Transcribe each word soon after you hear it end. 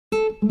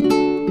Okay,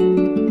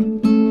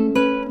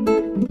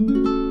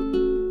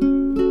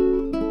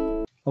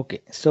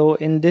 so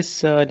in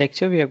this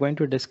lecture, we are going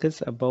to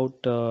discuss about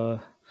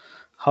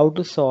how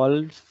to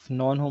solve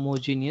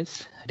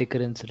non-homogeneous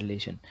recurrence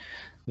relation.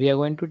 We are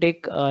going to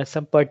take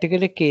some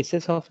particular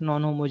cases of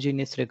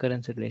non-homogeneous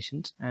recurrence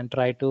relations and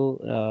try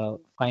to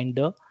find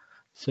the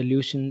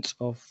solutions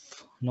of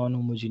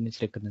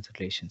non-homogeneous recurrence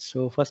relations.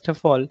 So first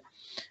of all,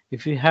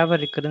 if you have a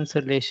recurrence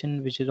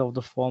relation which is of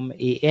the form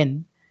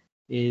an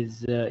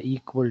is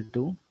equal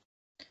to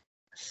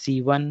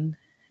c1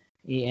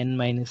 an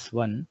minus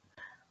 1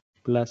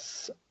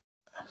 plus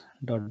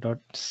dot dot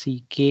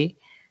ck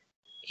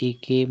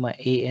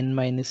an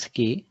minus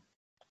k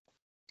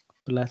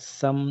plus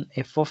some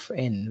f of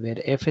n, where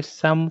f is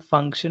some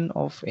function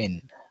of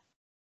n,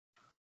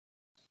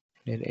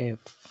 where f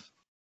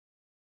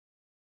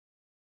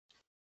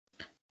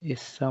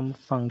is some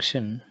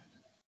function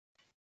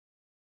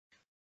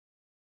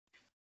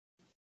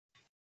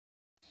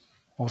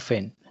of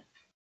n,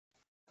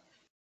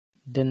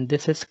 then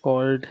this is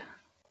called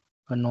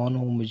a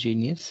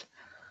non-homogeneous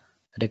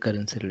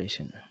recurrence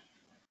relation.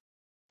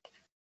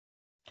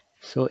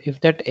 So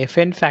if that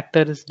fn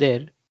factor is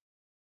there,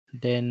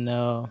 then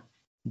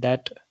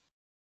that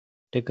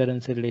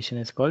recurrence relation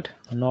is called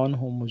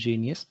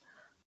non-homogeneous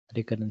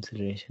recurrence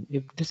relation.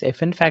 If this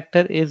fn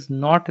factor is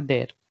not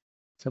there,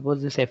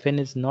 suppose this fn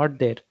is not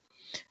there,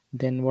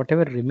 then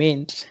whatever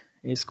remains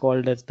is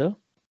called as the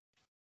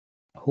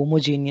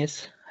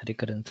homogeneous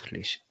recurrence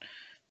relation.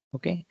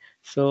 Okay,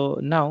 so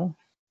now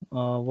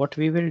what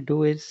we will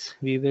do is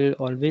we will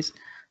always,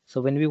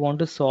 so when we want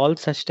to solve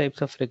such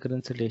types of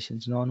recurrence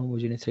relations,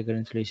 non-homogeneous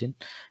recurrence relation,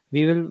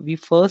 we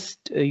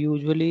first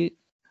usually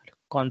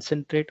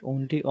concentrate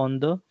only on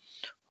the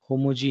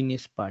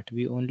homogeneous part.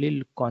 We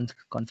only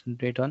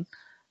concentrate on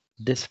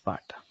this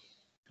part.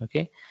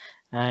 Okay,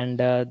 and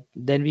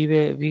then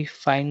we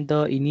find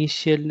the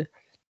initial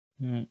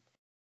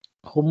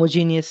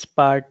homogeneous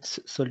parts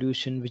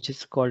solution, which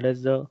is called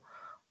as the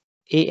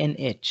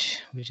ANH,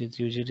 which is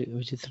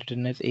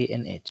written as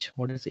ANH.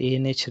 What is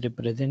ANH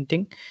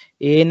representing?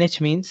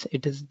 ANH means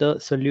it is the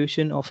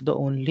solution of the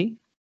only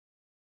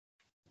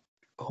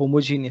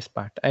homogeneous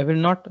part. I will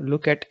not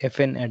look at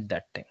Fn at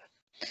that time.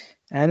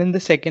 And in the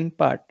second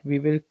part, we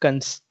will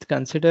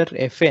consider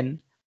Fn,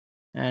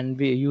 and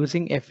we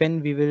using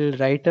Fn we will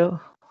write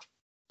a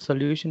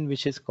solution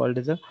which is called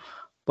as a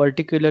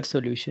particular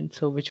solution.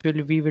 So which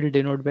will we will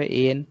denote by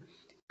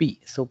ANP.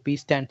 So P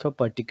stands for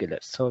particular.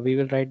 So we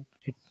will write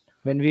it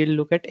when we will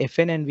look at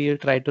Fn, and we will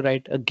try to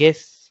write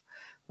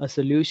a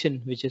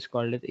solution which is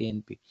called as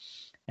ANP.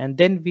 And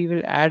then we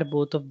will add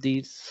both of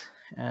these,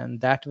 and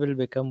that will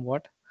become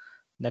what?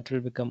 That will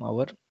become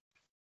our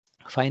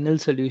final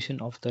solution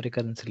of the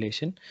recurrence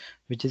relation,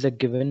 which is a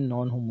given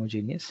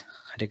non-homogeneous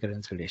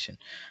recurrence relation.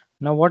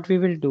 Now what we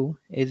will do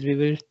is we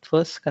will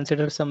first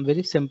consider some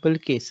very simple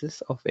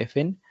cases of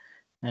Fn,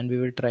 and we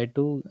will try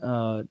to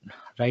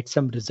write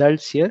some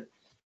results here.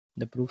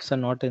 The proofs are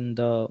not in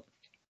the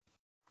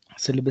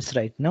syllabus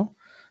right now.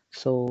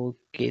 So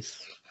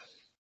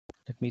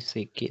let me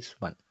say case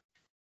 1.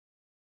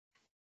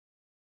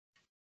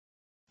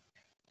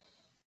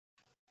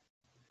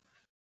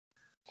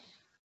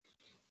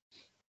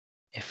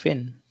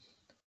 Fn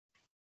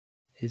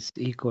is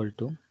equal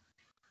to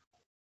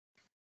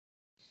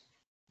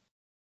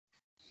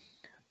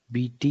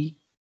bt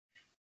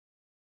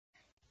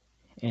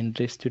n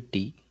raised to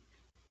t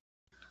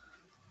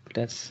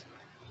plus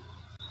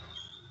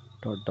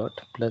dot dot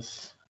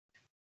plus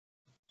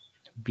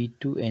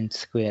b2n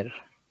square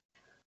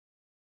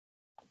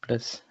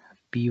plus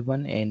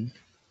b1n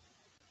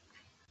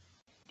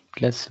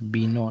plus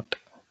b naught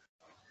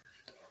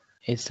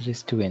s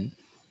raised to n,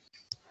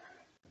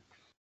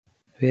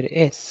 where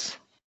s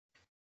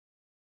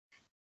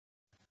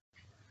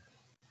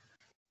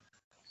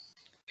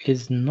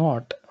is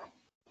not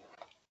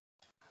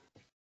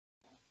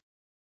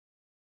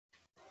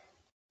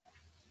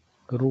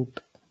root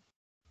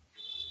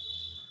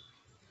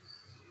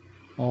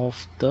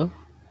of the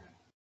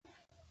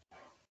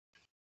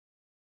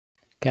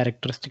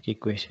characteristic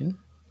equation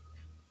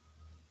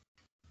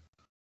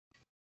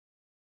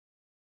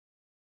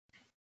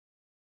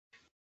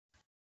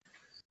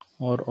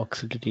or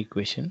auxiliary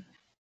equation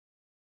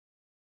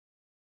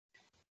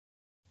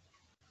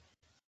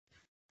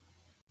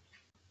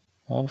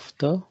of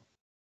the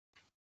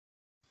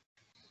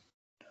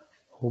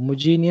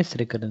homogeneous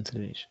recurrence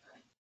relation.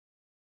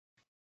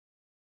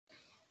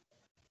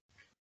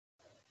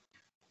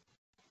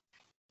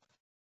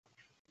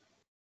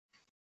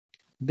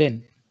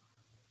 Then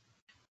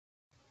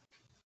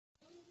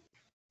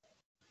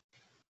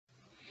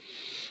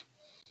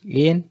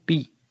A and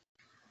P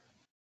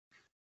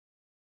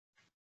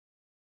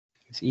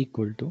is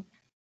equal to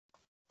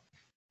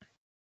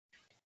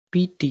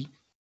Pt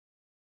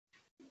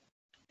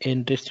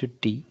n raised to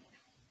t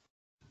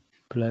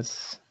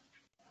plus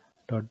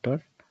dot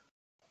dot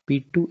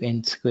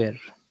p2n square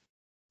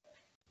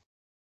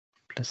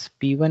plus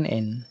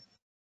p1n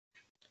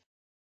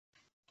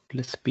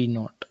plus p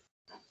naught.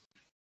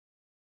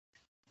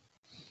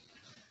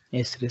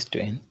 s raised to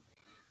n,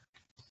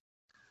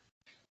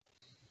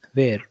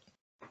 where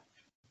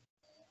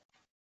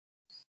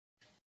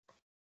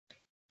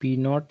p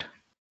naught,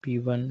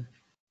 p1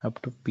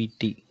 up to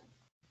pt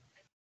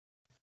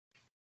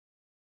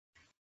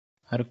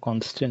are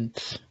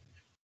constants.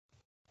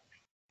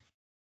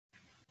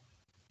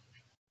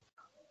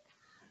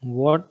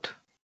 What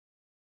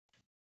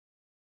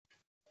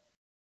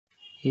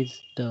is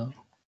the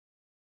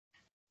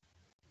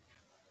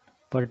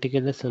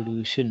particular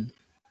solution?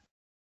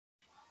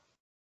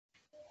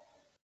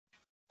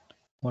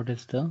 What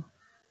is the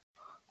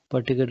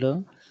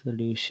particular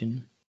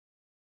solution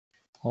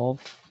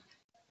of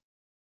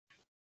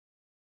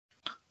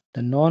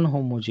the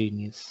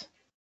non-homogeneous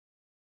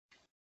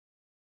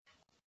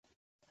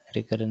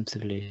recurrence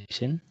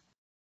relation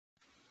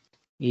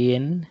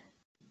an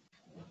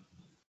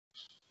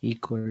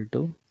equal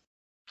to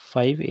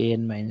 5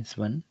 an minus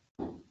 1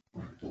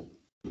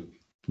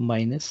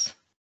 minus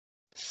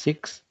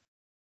 6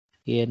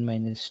 an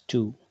minus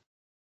 2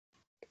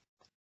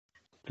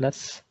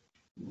 plus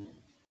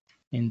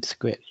n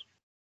square.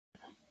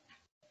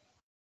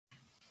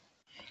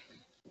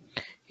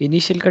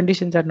 Initial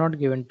conditions are not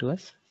given to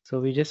us, so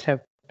we just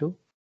have to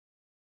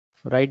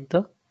write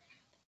the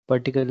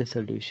particular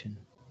solution.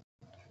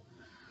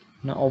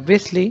 Now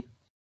obviously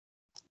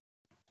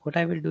what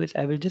I will do is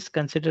I will just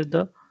consider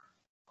the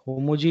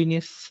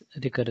homogeneous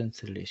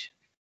recurrence relation.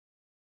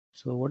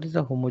 So what is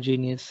the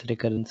homogeneous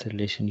recurrence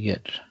relation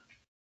here?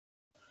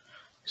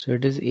 So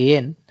it is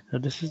an, so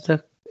this is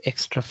the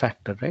extra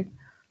factor, right?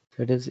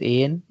 So it is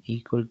an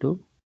equal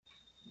to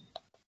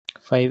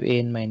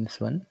 5an minus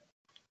 1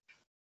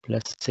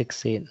 plus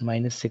 6an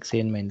minus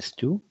 6an minus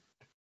 2.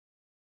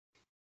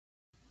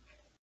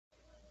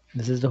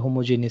 This is the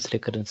homogeneous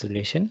recurrence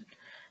relation.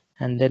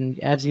 And then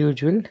as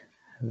usual,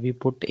 we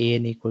put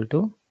an equal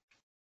to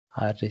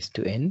r raised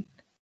to n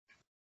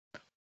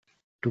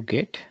to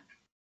get.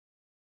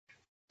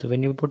 So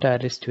when you put r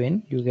raised to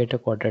n, you get a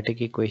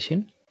quadratic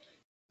equation,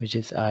 which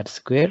is r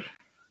square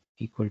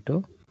equal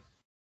to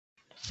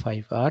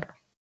 5r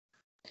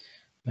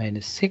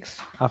minus 6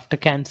 after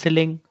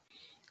cancelling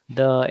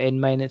the n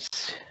minus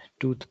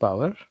 2th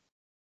power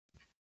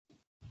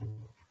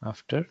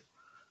after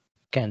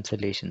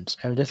cancellations.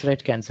 I'll just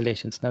write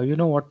cancellations. Now you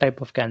know what type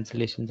of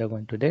cancellations are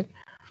going to there.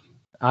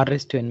 R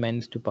raised to n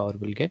minus 2 power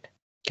will get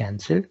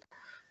cancelled.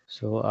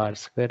 So r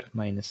square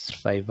minus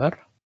 5r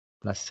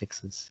plus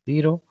 6 is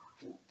 0.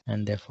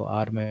 And therefore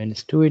r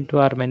minus 2 into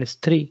r minus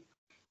 3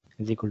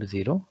 is equal to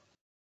 0.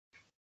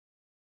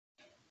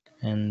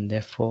 And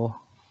therefore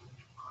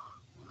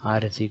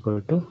r is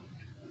equal to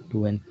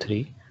 2 and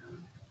 3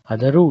 are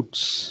the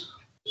roots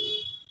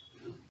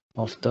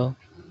of the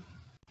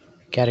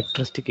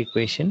characteristic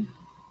equation.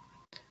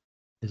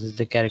 This is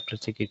the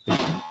characteristic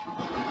equation.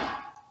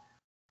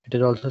 It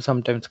is also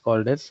sometimes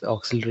called as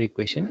auxiliary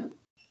equation.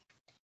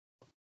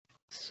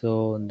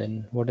 So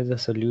then what is the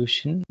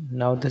solution?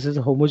 Now this is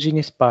a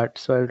homogeneous part.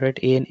 So I'll write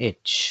A and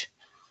H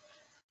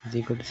is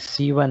equal to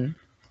C1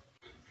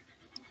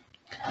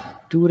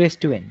 2 raised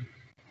to n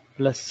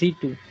plus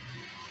C2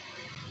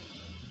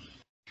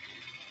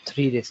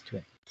 3 raised to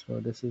n. So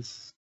this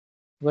is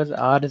because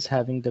R is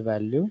having the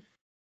value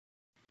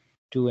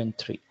 2 and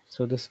 3.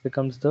 So this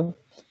becomes the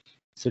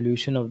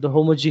solution of the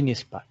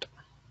homogeneous part.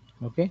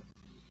 Okay.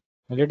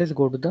 Now let us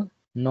go to the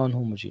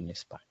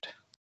non-homogeneous part.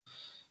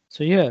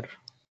 So here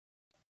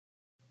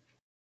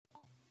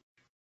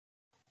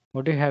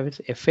what you have is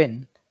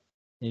Fn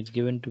is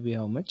given to be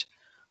how much?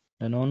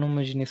 The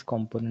non-homogeneous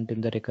component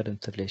in the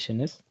recurrence relation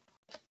is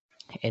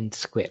n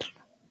square.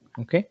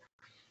 Okay.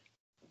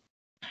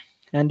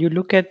 And you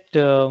look at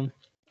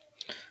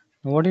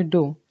what you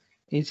do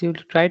is you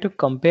try to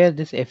compare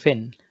this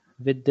Fn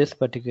with this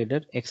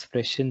particular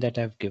expression that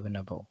I've given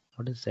above.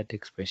 What is that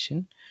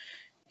expression?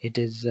 It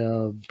is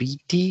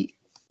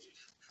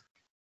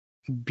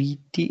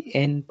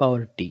btn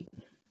power t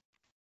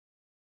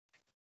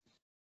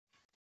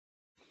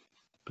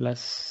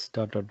plus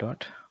dot dot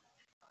dot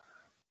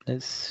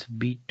plus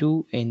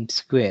b2n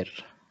square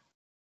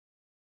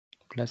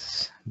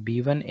plus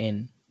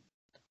b1n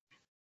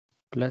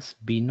plus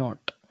b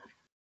naught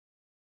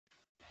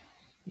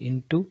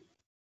into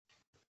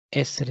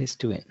s raised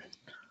to n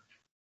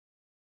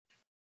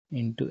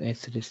into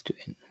s raised to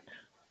n.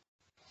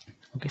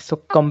 Okay, so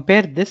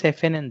compare this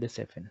Fn and this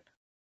Fn.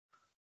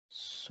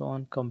 So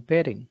on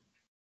comparing,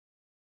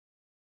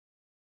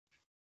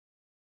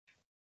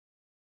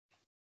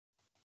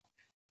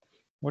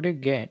 what you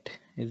get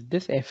is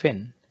this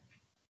Fn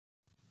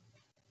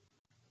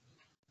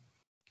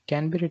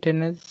can be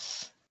written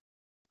as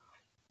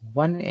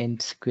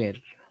 1n square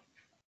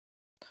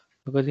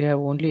because you have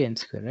only n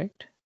square,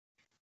 right?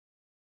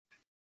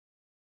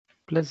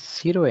 Plus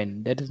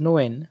 0n, there is no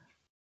n,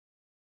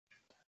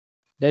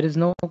 there is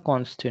no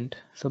constant,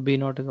 so b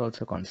naught is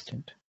also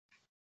constant,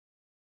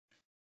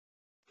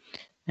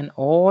 and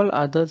all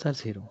others are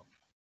 0.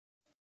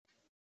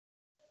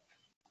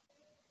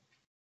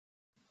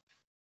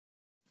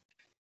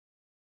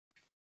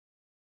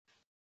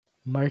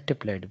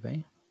 Multiplied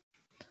by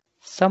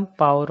some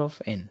power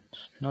of n.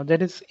 Now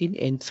there is in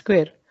n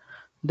square,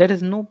 there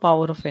is no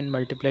power of n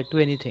multiplied to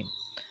anything.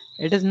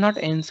 It is not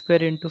n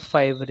square into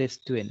 5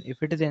 raised to n.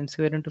 If it is n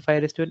square into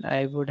 5 raised to n,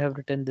 I would have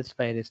written this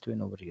 5 raised to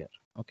n over here.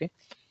 Okay.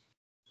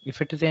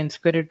 If it is n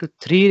square into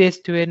 3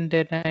 raised to n,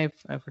 then I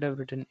would have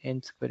written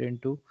n square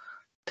into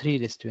 3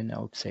 raised to n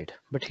outside.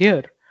 But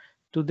here,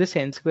 to this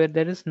n square,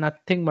 there is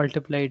nothing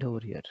multiplied over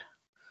here.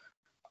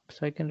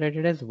 So I can write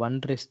it as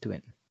 1 raised to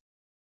n.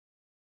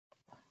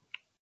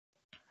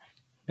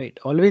 Right.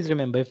 Always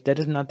remember, if there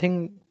is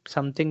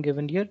something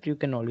given here, you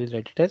can always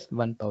write it as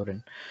 1 power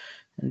n.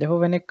 And therefore,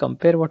 when I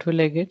compare, what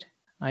will I get?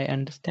 I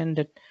understand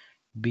that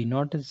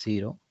b0 is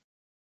 0.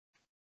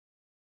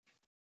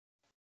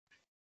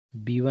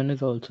 b1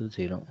 is also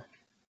 0.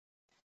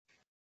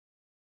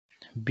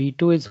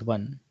 b2 is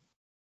 1.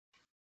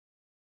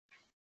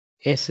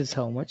 S is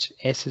how much?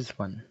 S is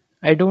 1.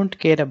 I don't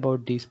care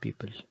about these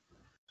people.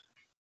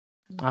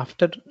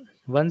 After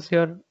once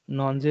you're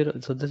non-zero,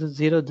 so this is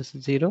 0, this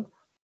is 0,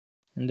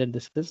 and then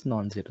this is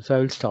non-zero. So I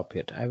will stop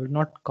here. I will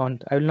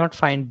not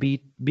find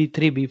b3,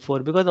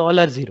 b4 because all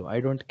are 0. I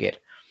don't care.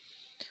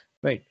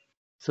 Right.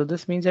 So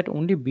this means that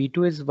only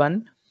b2 is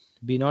 1,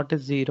 b0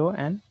 is 0,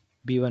 and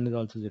b1 is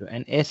also 0.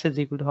 And s is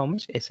equal to how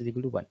much? S is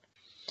equal to 1.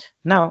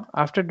 Now,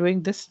 after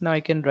doing this, now I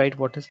can write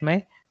what is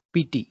my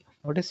pt.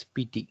 What is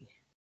pt?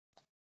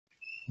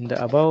 In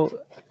the above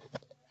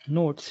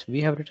notes,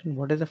 we have written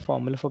what is the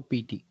formula for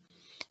pt.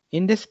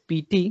 In this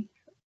pt,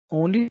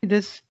 only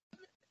this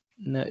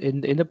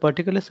in the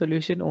particular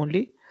solution,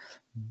 only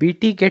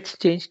bt gets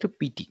changed to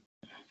pt.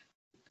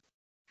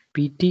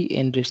 pt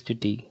n raised to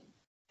t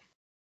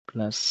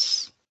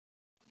plus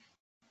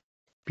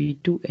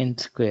p2n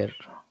square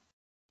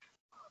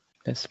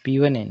plus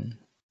p1n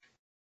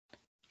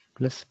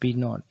plus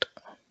p0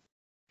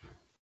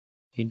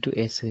 into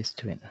s raised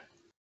to n.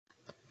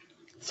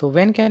 So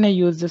when can I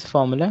use this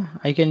formula?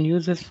 I can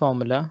use this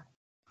formula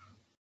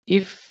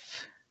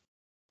if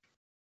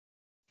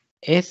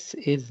s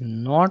is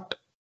not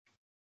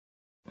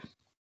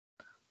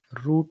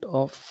root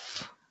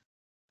of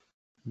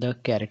the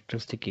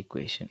characteristic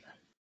equation.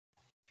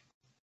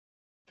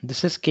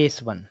 This is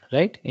case 1,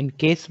 right? In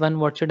case 1,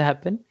 what should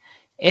happen?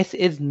 S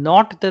is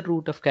not the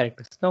root of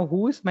characteristics. Now,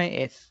 who is my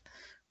S?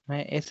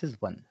 My S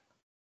is 1.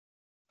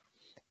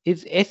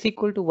 Is S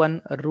equal to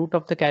 1 a root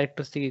of the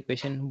characteristic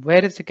equation?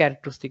 Where is the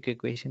characteristic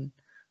equation?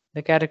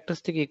 The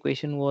characteristic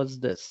equation was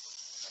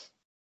this.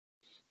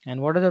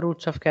 And what are the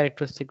roots of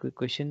characteristic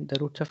equation? The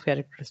roots of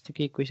characteristic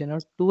equation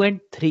are 2 and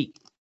 3.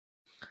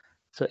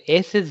 So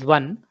S is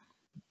 1.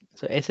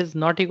 So S is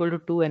not equal to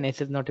 2 and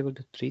S is not equal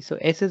to 3. So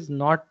S is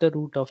not the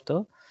root of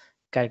the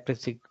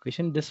characteristic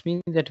equation. This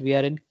means that we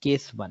are in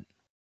case 1.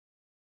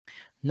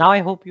 Now I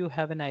hope you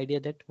have an idea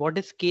that what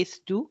is case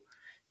 2.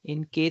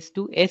 In case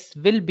 2, S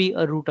will be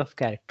a root of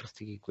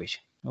characteristic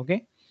equation.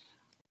 Okay.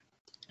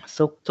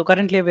 So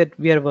currently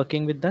we are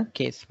working with the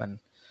case 1.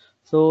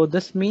 So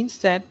this means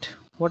that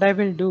what I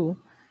will do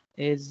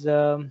is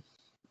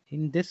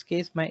in this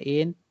case my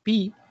A and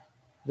P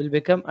will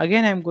become,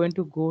 again I'm going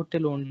to go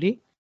till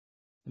only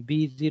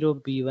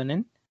B0, B1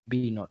 and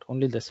B0,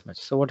 only this much.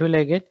 So what will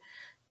I get?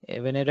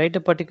 When I write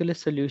a particular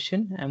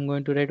solution, I'm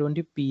going to write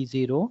only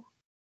P0.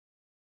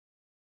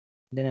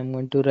 Then I'm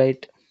going to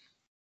write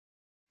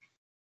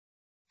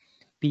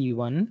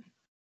P1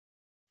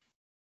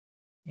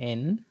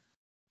 N,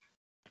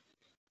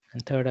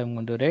 and third I'm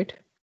going to write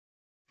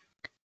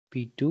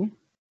P2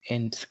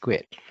 N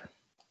square.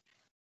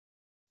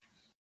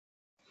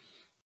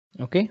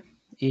 Okay,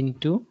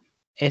 into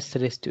S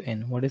raised to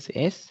N. What is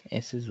S?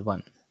 S is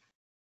 1.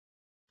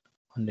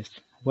 On this,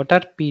 what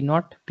are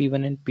P0,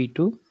 P1 and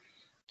P2?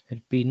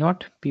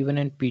 P0, P1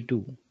 and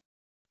P2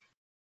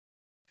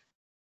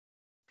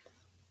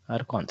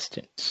 are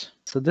constants.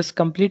 So this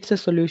completes the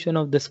solution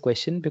of this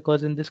question,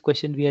 because in this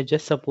question we are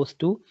just supposed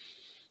to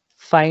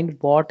find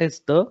what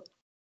is the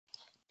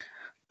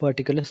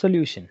particular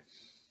solution.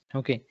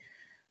 Okay,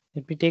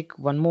 let me take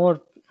one more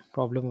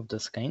problem of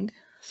this kind.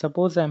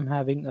 Suppose I'm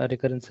having a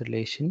recurrence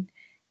relation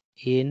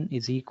n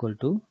is equal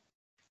to,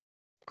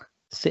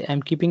 say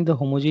I'm keeping the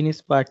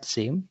homogeneous part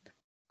same,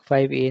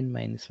 5an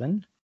minus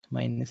 1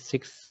 minus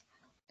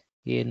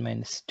 6an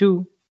minus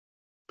 2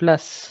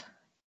 plus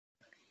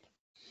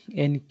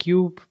n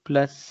cube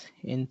plus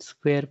n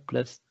square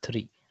plus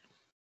 3.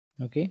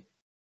 Okay,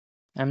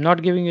 I'm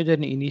not giving you the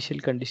initial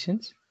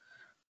conditions.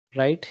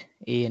 Write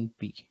a and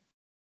p.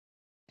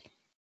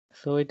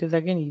 So it is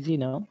again easy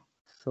now.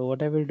 So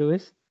what I will do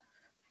is,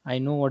 I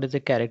know what is the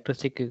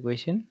characteristic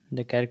equation.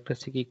 The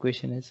characteristic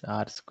equation is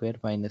r square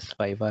minus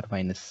 5r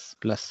minus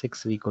plus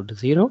 6 is equal to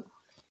 0.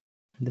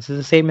 This is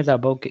the same as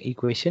above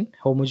equation,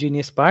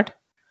 homogeneous part,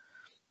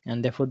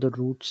 and therefore the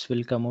roots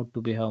will come out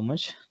to be how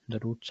much? The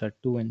roots are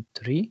 2 and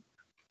 3,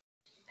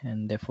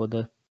 and therefore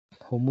the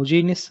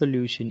homogeneous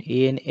solution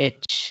a and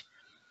h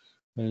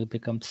will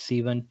become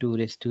c1 2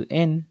 raised to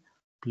n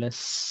plus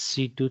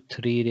c2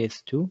 3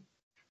 raised to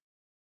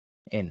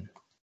n.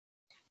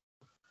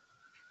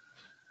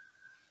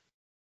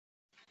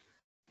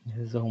 This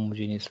is the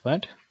homogeneous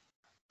part.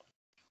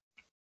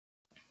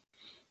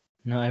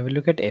 Now I will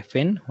look at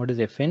Fn. What is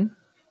Fn?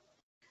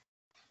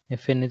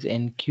 Fn is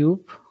n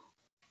cube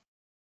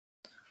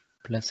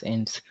plus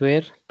n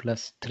square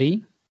plus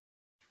 3,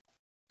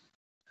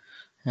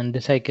 and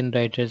this I can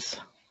write as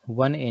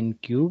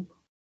 1n cube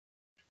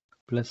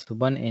plus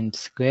 1n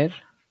square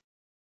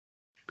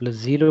plus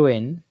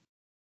 0n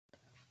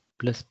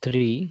plus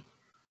 3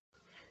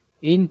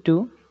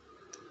 into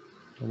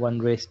 1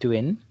 raised to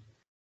n.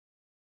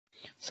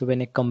 So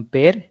when I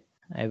compare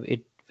I have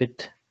it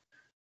with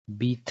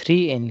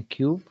b3n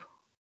cube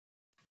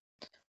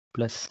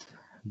plus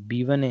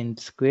b1n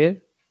square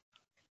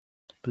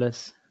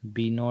plus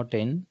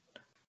b0n,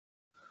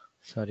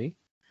 sorry,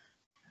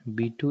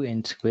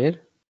 b2n square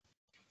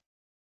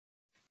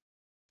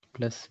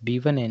plus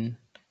b1n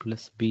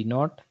plus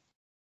b0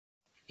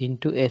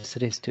 into s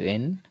raised to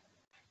n.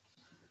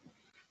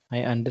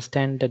 I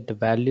understand that the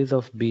values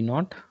of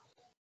b0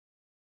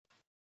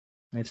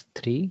 is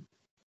 3,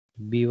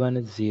 b1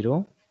 is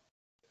 0,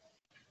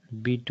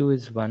 b2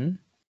 is 1,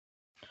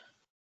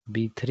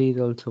 b3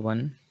 is also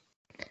 1,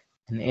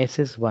 and s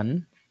is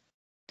 1.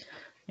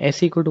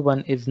 S equal to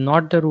 1 is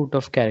not the root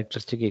of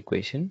characteristic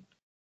equation,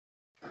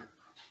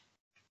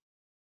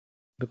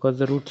 because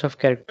the roots of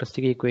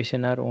characteristic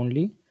equation are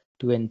only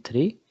 2 and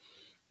 3.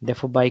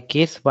 Therefore, by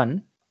case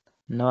 1,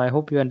 now I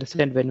hope you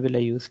understand when will I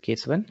use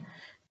case 1.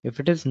 If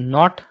it is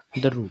not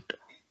the root,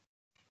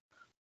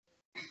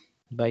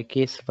 by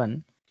case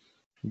 1,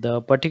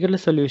 the particular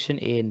solution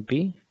A and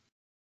P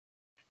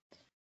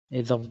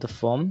is of the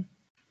form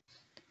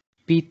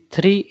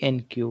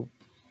P3n cube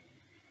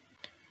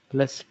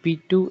plus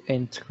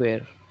P2n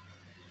square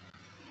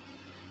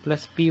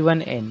plus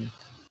P1n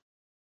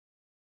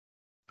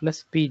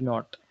plus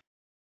P0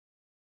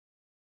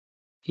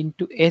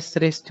 into s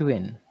raised to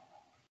n.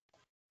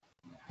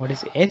 What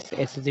is s?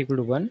 S is equal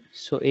to 1.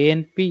 So A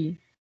and P,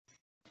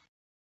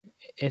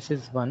 s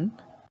is 1.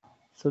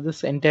 So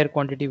this entire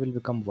quantity will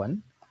become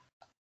 1.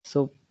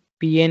 So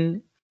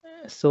Pn,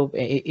 so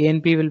A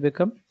and P will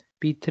become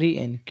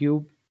P3n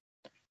cube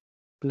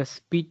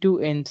plus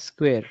P2n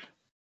square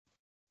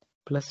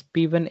plus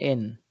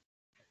P1n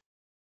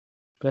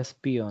plus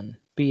Pn.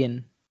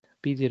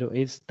 P0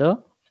 is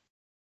the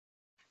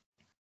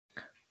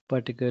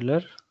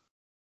particular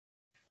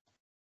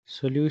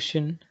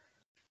solution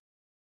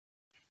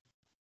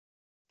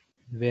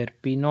where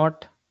P0,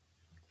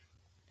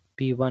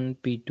 P1,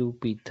 P2,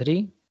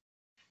 P3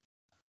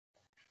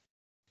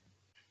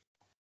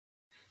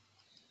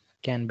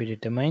 can be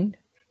determined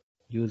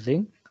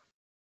using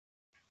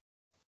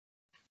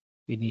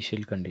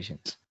initial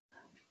conditions.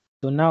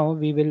 So now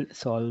we will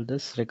solve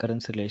this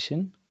recurrence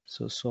relation.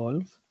 So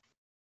solve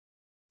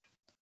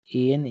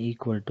an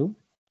equal to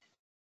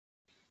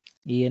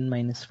an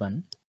minus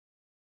 1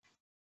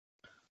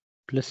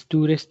 plus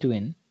 2 raised to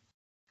n,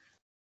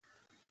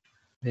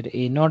 where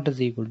a0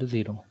 is equal to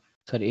 0.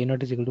 Sorry,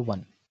 a0 is equal to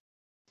 1.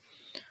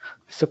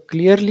 So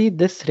clearly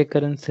this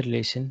recurrence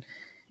relation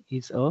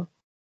is a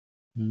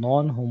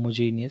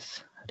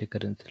non-homogeneous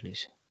recurrence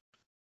relation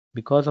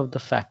because of the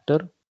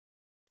factor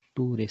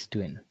 2 raised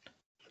to n.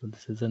 So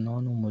this is a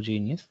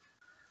non-homogeneous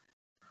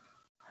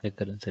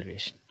recurrence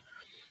relation.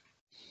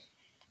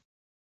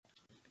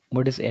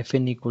 What is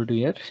Fn equal to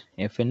here?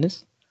 Fn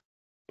is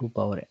 2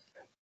 power n.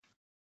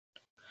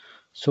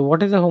 So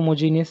what is a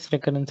homogeneous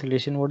recurrence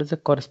relation? What is the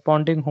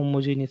corresponding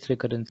homogeneous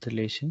recurrence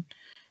relation?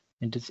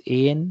 It is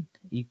an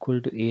equal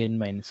to an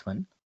minus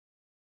 1.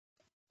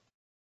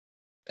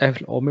 I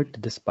will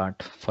omit this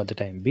part for the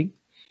time being.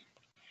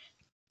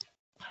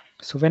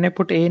 So when I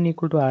put an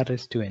equal to r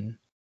raised to n,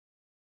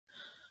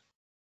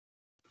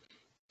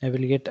 I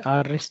will get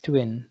r raised to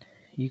n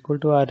equal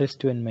to r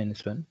raised to n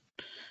minus 1,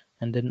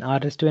 and then r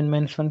raised to n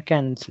minus 1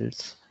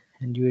 cancels,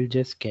 and you will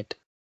just get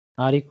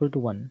r equal to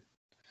 1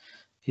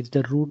 is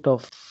the root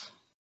of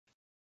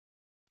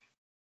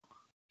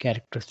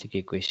characteristic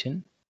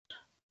equation,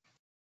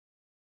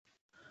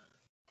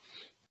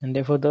 and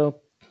therefore the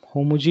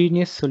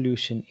homogeneous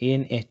solution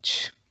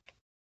ANH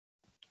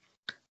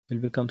will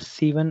become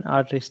C1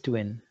 r raised to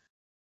n,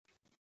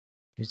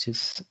 which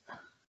is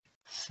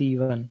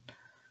C1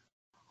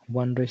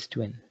 1 raised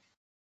to n,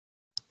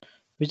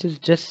 which is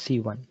just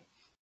C1.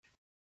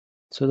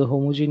 So the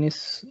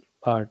homogeneous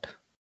part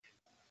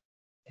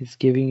is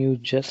giving you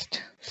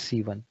just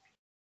C1.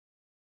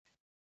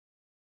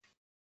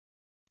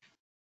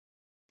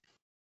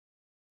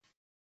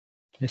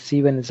 The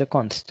C1 is a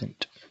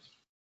constant.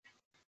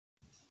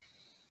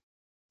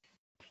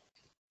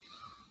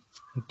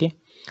 Okay,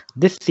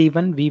 this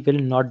C1 we will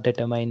not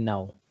determine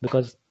now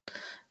because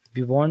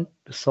we want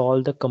to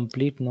solve the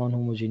complete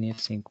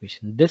non-homogeneous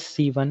equation. This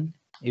C1,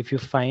 if you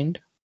find,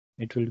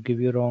 it will give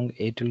you wrong,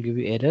 it will give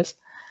you errors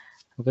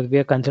because we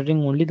are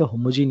considering only the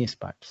homogeneous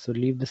part. So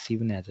leave the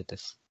C1 as it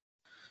is.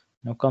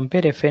 Now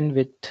compare Fn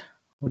with,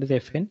 what is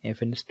Fn?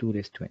 Fn is 2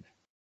 raised to n.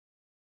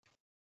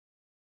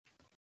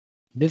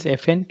 This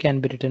Fn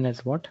can be written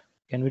as what?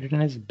 Can be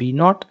written as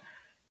B0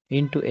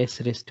 into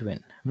s raised to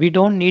n. We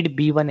don't need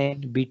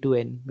b1n,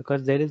 b2n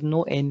because there is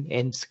no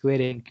n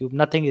square, n cube,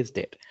 nothing is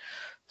there.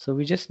 So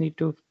we just need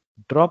to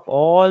drop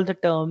all the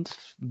terms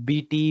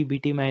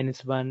bt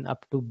minus 1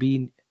 up to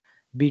b2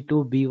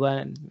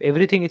 b1,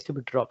 everything is to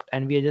be dropped,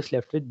 and we are just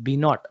left with b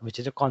naught, which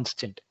is a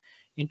constant,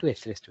 into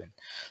s raised to n,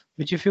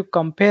 which if you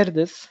compare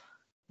this,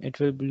 it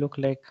will look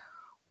like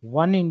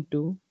 1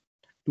 into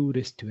 2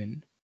 raised to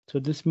n. So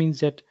this means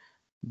that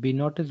b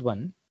naught is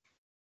 1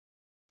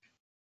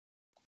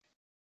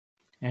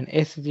 and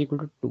s is equal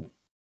to 2.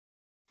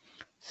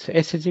 So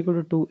s is equal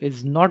to 2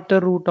 is not the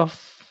root of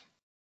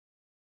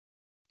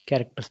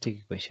characteristic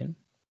equation.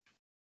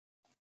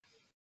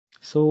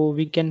 So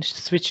we can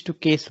switch to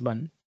case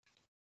 1.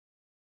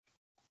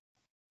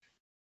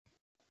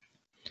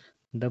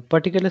 The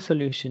particular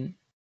solution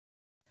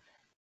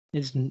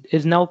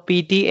is now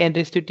pt n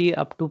raised to t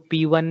up to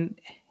p1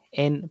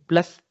 n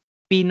plus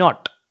p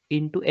naught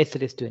into s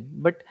raised to n.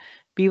 But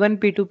p1,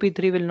 p2,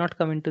 p3 will not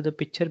come into the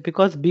picture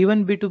because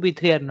b1, b2,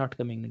 b3 are not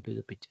coming into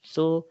the picture.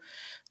 So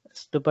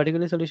the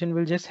particular solution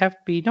will just have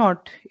p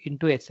naught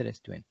into s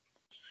raised to n,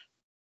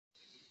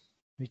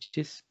 which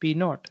is p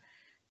naught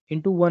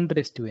into 1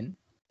 raised to n,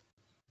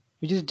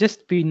 which is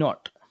just p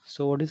naught.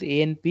 So what is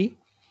a and p?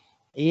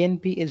 A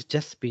and p is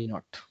just p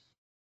naught.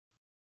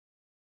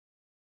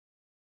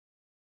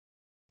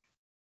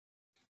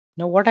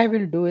 Now what I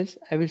will do is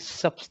I will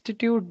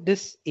substitute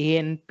this a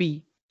and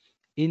p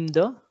in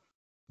the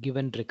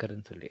given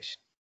recurrence relation.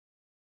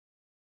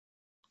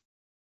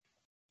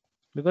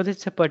 Because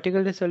it's a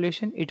particular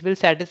solution, it will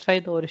satisfy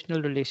the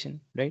original relation,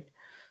 right?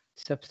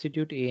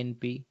 Substitute a and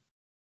p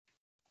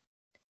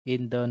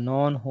in the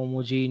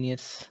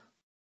non-homogeneous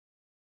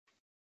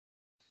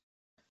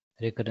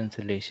recurrence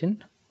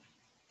relation.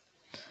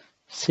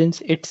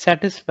 Since it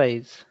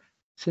satisfies,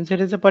 since it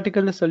is a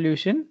particular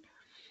solution,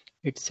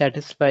 it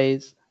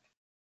satisfies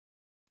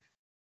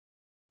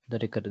the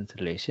recurrence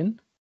relation.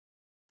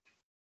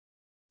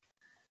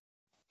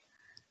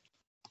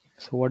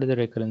 So what is the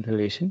recurrence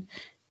relation?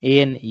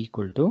 An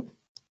equal to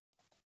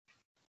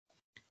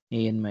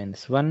an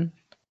minus 1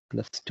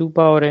 plus 2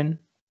 power n.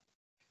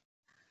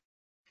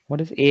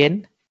 What is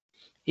an?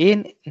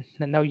 An,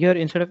 now here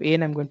instead of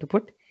an I'm going to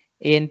put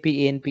anp,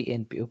 anp,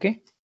 anp, okay?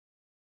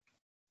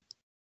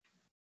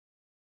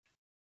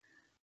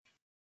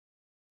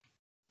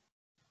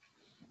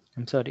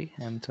 I'm sorry,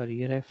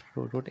 here I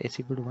wrote s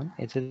equal to 1.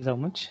 S is how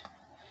much?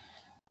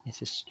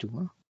 S is 2,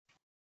 huh?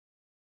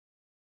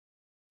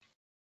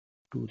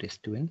 2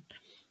 raised to n.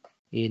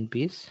 Anp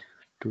is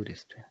 2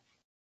 raised to n.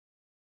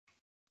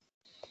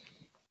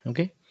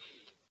 Okay.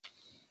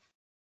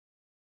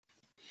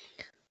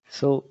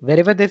 So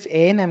wherever there's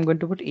an, I'm going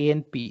to put a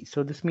and p.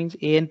 So this means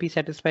a and p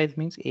satisfies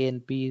means a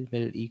and p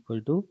will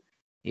equal to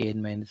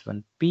an minus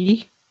 1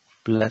 p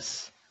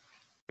plus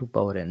 2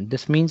 power n.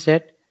 This means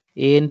that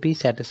a and p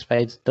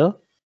satisfies the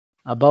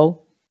above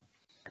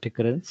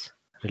recurrence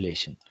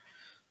relation.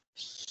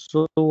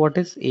 So what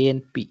is a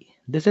and p?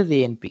 This is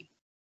a and p.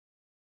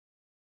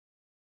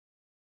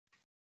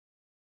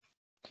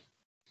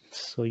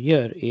 So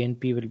here a and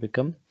p will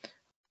become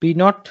p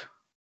naught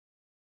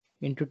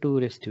into 2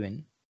 raised to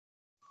n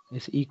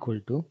is equal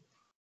to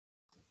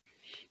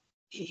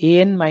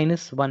an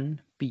minus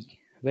 1 p.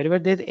 Wherever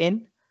there's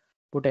n,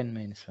 put n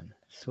minus 1.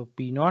 So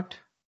p naught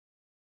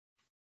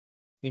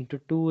into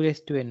 2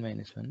 raised to n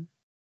minus 1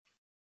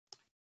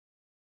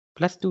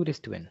 plus 2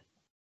 raised to n.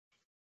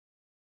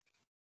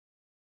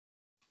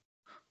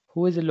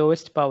 Who is the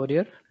lowest power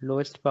here?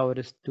 Lowest power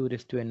is 2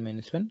 raised to n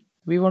minus 1.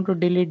 We want to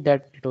delete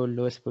that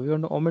lowest power. We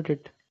want to omit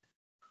it.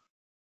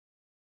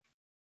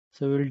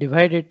 So we will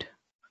divide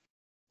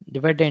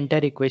the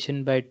entire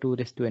equation by 2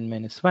 raised to n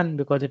minus 1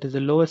 because it is the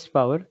lowest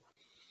power.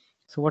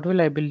 So what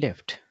will I be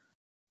left?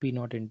 P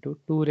naught into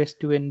 2 raised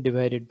to n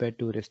divided by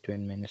 2 raised to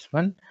n minus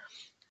 1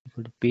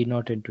 equal to P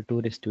naught into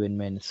 2 raised to n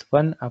minus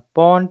 1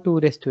 upon 2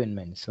 raised to n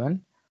minus 1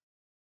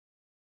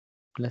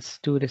 plus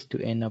 2 raised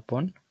to n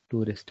upon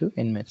 2 raised to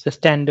n minus. The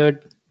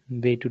standard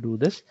way to do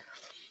this.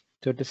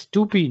 So it is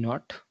 2p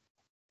naught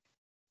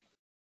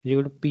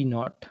equal to p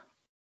naught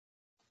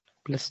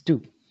plus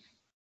 2.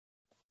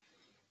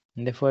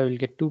 And therefore I will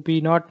get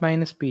 2p naught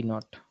minus p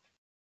naught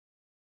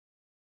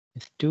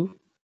is 2.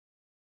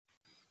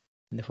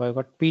 And therefore I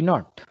got p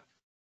naught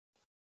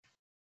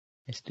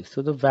is 2.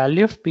 So the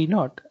value of p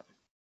naught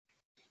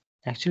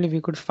actually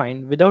we could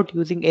find without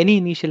using any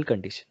initial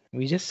condition.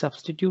 We just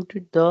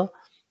substituted the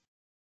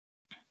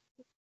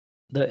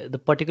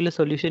particular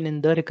solution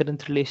in the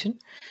recurrence relation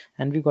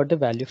and we got the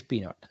value of p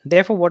naught.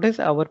 Therefore, what is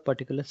our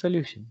particular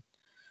solution?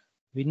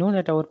 We know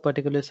that our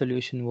particular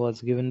solution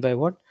was given by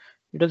what?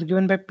 It was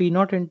given by p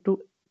naught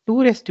into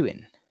 2 raised to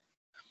n.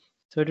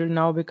 So it will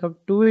now become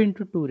 2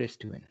 into 2 raised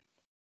to n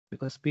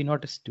because p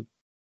naught is 2.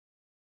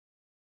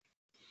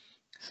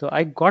 So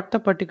I got the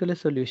particular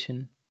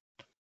solution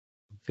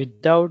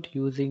without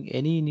using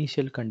any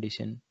initial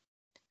condition,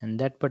 and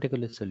that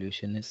particular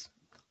solution is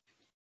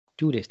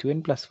 2 raised to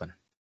n plus 1.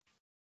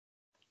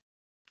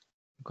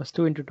 Because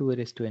 2 into 2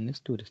 raised to n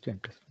is 2 raised to n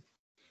plus 1.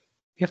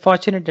 We are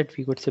fortunate that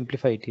we could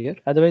simplify it here.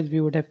 Otherwise,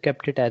 we would have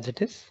kept it as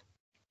it is.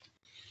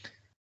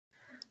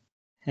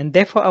 And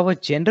therefore, our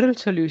general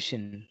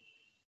solution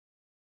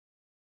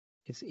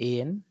is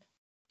an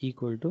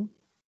equal to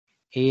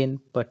an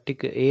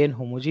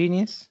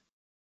homogeneous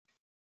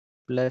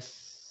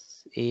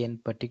plus an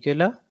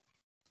particular.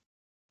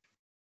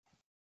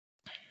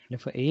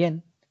 Therefore,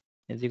 an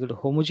is equal to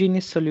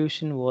homogeneous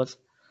solution was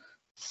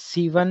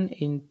C1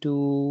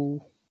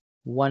 into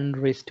 1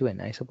 raised to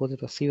n. I suppose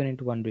it was C1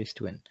 into 1 raised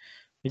to n,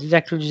 which is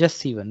actually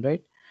just C1,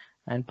 right?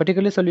 And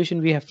particular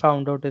solution we have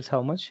found out is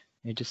how much?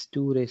 It is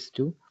 2 raised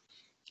to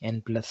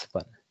n plus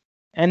 1.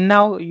 And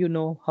now you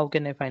know how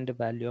can I find the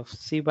value of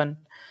C1.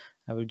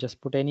 I will just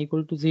put n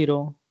equal to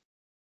 0.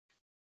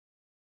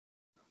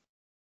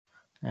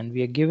 And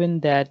we are given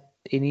that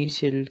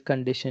initial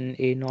condition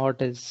A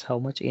naught is how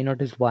much? A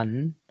naught is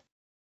 1.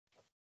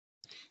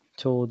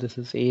 So this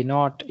is A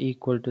naught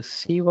equal to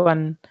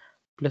C1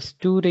 plus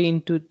 2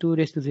 into 2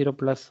 raised to 0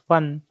 plus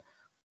 1.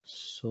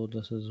 So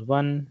this is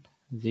 1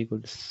 is equal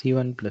to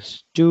C1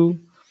 plus 2.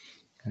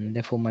 And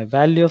therefore my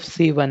value of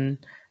C1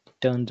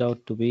 turns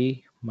out to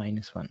be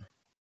minus 1.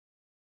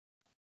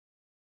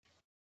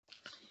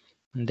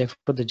 And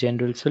therefore the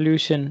general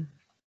solution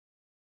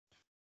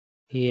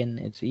An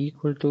is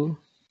equal to,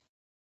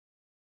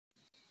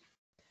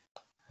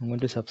 I'm going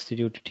to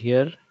substitute it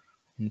here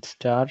in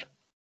star.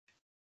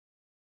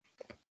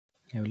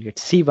 I will get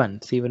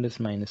C1. C1 is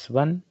minus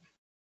 1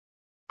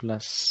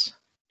 plus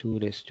 2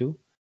 raised to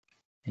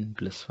n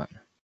plus 1.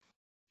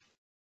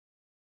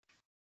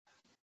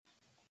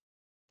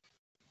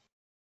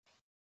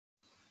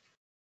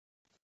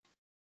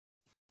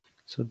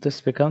 So this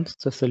becomes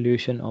the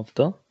solution of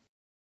the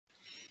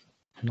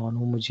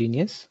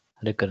non-homogeneous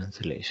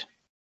recurrence relation.